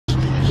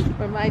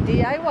For my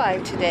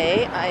DIY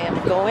today, I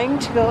am going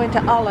to go into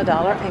Alla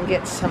Dollar and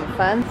get some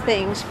fun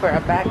things for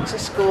a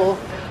back-to-school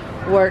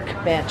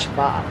workbench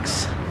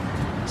box.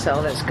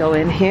 So let's go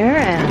in here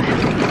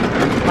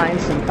and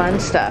find some fun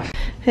stuff.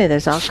 Hey,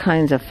 there's all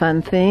kinds of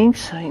fun things.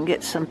 So you can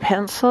get some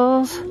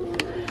pencils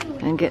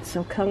and get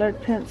some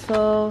colored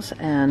pencils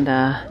and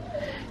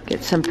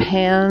get some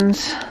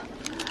pens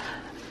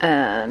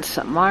and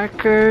some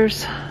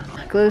markers,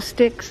 glue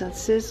sticks and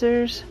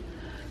scissors,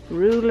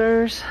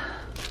 rulers.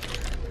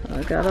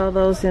 I got all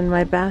those in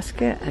my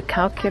basket. A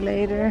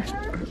calculator.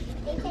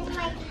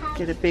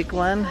 Get a big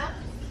one.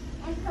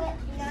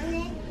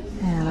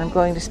 And I'm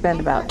going to spend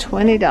about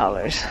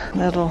 $20.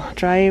 Little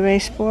dry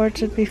erase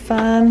boards would be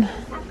fun.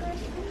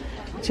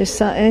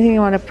 Just anything you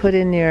want to put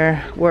in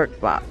your work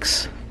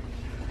box,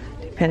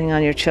 depending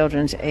on your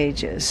children's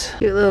ages.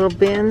 Cute little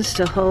bins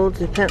to hold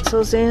the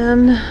pencils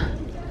in.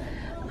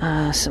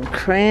 Some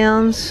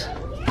crayons.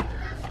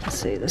 Let's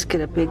see, let's get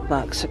a big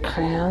box of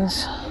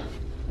crayons.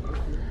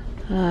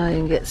 You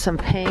can get some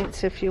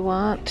paints if you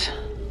want.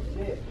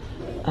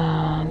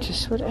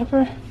 Just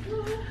whatever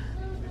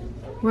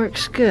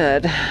works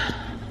good.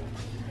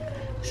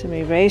 Some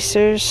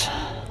erasers.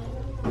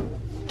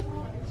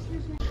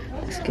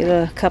 Let's get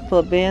a couple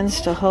of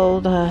bins to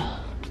hold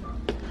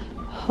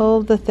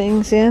the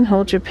things in.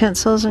 Hold your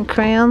pencils and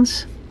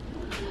crayons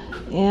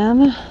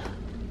in.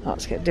 Oh,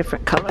 let's get a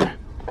different color.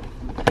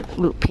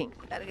 Ooh, pink.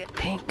 Gotta get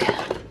pink.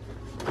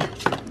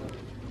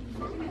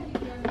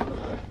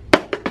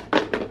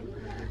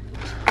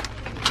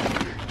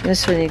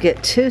 This one you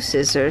get 2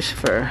 scissors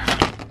for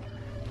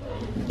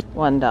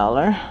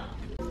 $1.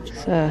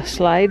 It's a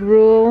slide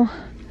rule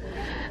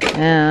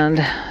and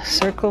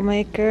circle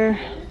maker.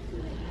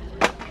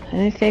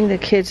 Anything the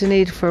kids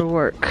need for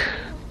work,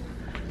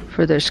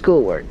 for their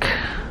schoolwork.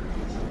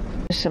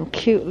 There's some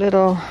cute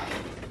little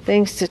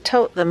things to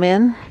tote them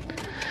in.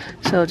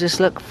 So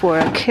just look for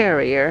a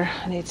carrier.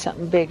 I need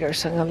something bigger,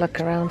 so I'm gonna look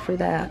around for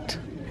that.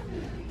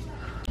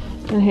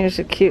 And here's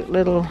a cute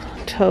little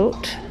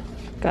tote.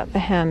 Got the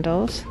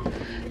handles.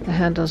 The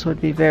handles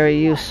would be very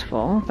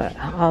useful, but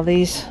all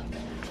these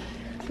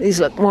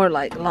look more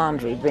like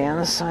laundry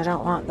bins, so I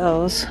don't want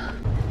those.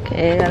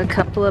 Okay, got a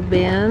couple of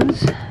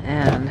bins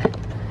and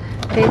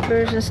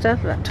papers and stuff,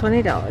 about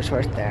 $20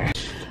 worth there.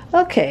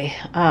 Okay,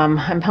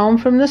 I'm home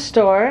from the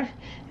store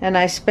and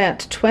I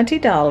spent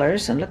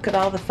 $20, and look at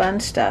all the fun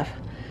stuff.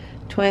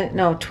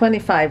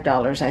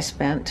 $25 I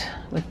spent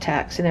with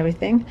tax and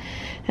everything.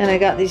 And I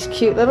got these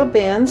cute little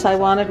bins. I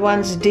wanted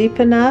ones deep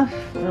enough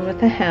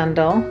with a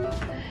handle.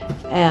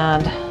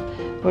 And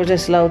we'll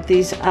just load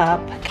these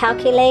up.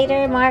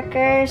 Calculator,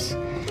 markers,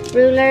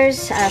 rulers,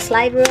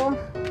 slide rule.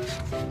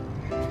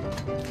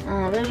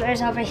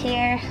 Rulers over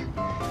here.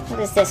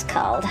 What is this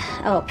called?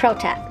 Oh,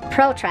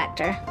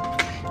 protractor.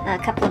 A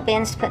couple of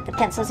bins to put the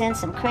pencils in.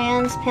 Some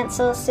crayons,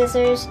 pencils,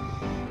 scissors,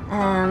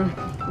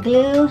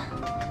 glue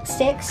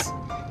sticks,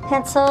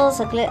 pencils,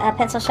 a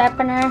pencil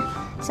sharpener,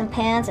 some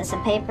pens and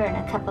some paper, and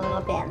a couple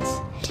little bins.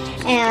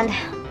 And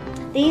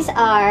these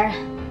are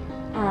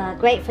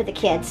great for the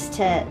kids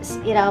to,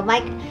 you know,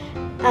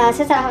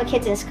 since I don't have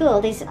kids in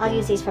school, I'll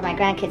use these for my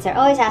grandkids. They're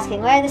always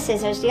asking, where are the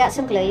scissors? You got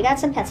some glue, you got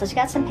some pencils, you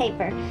got some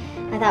paper.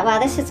 I thought, wow,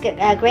 this is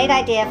a great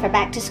idea for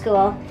back to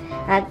school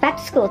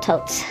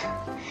totes,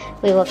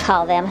 we will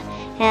call them.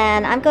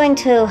 And I'm going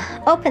to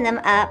open them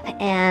up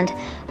and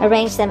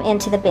arrange them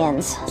into the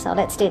bins. So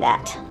let's do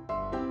that.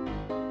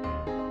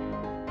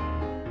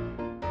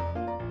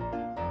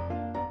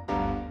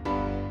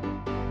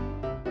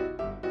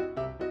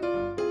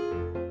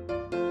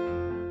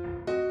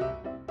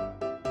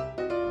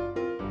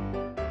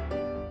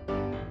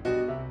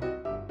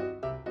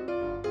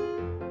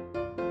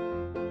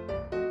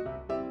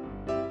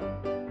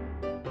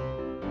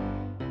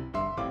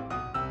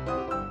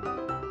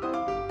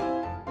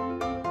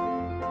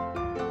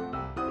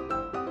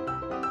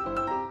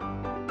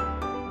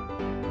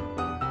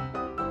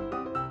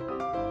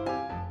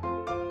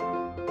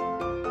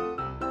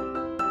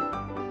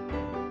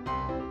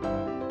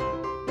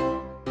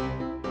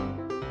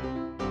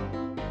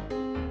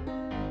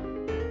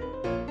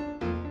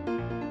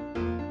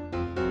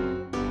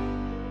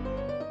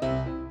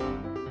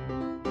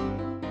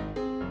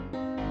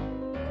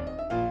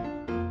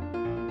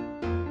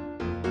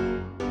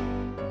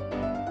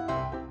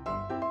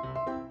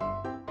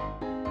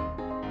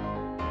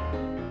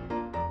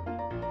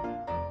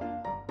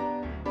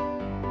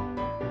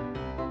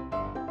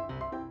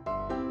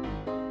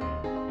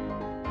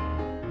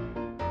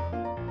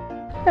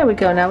 There we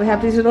go. Now we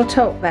have these little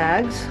tote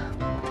bags,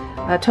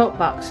 tote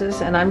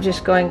boxes, and I'm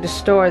just going to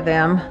store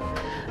them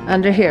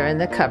under here in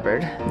the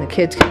cupboard. And the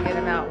kids can get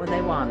them out when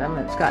they want them.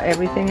 It's got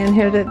everything in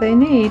here that they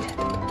need.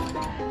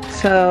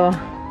 So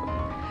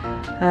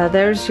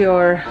there's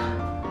your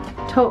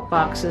tote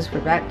boxes for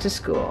back to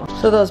school.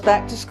 So those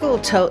back to school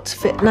totes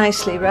fit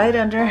nicely right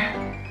under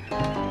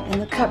in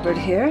the cupboard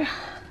here.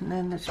 And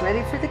then it's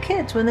ready for the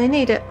kids when they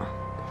need it.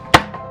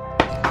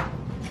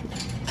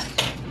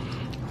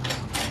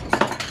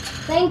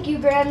 Thank you,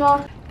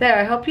 Grandma. There,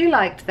 I hope you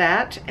liked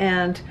that.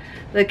 And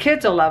The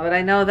kids will love it,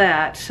 I know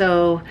that.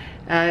 So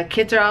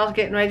kids are all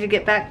getting ready to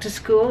get back to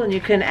school, and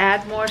you can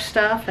add more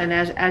stuff, and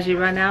as you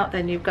run out,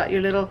 then you've got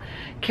your little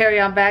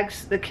carry-on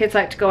bags. The kids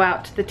like to go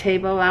out to the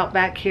table out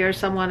back here.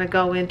 Some want to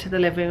go into the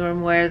living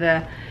room where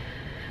the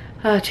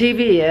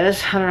TV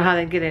is. I don't know how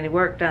they get any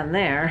work done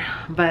there,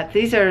 but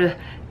these are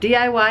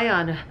DIY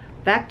on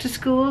back to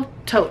school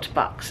tote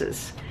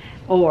boxes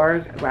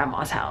or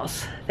grandma's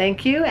house.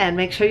 Thank you, and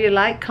make sure you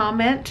like,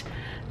 comment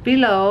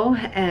below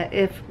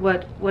if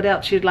what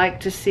else you'd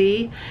like to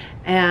see.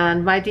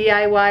 And my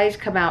DIYs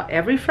come out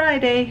every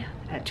Friday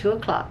at 2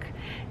 o'clock,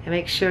 and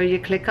make sure you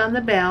click on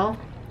the bell.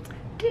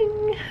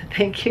 Ding.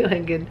 Thank you,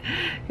 and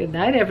good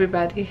night,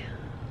 everybody.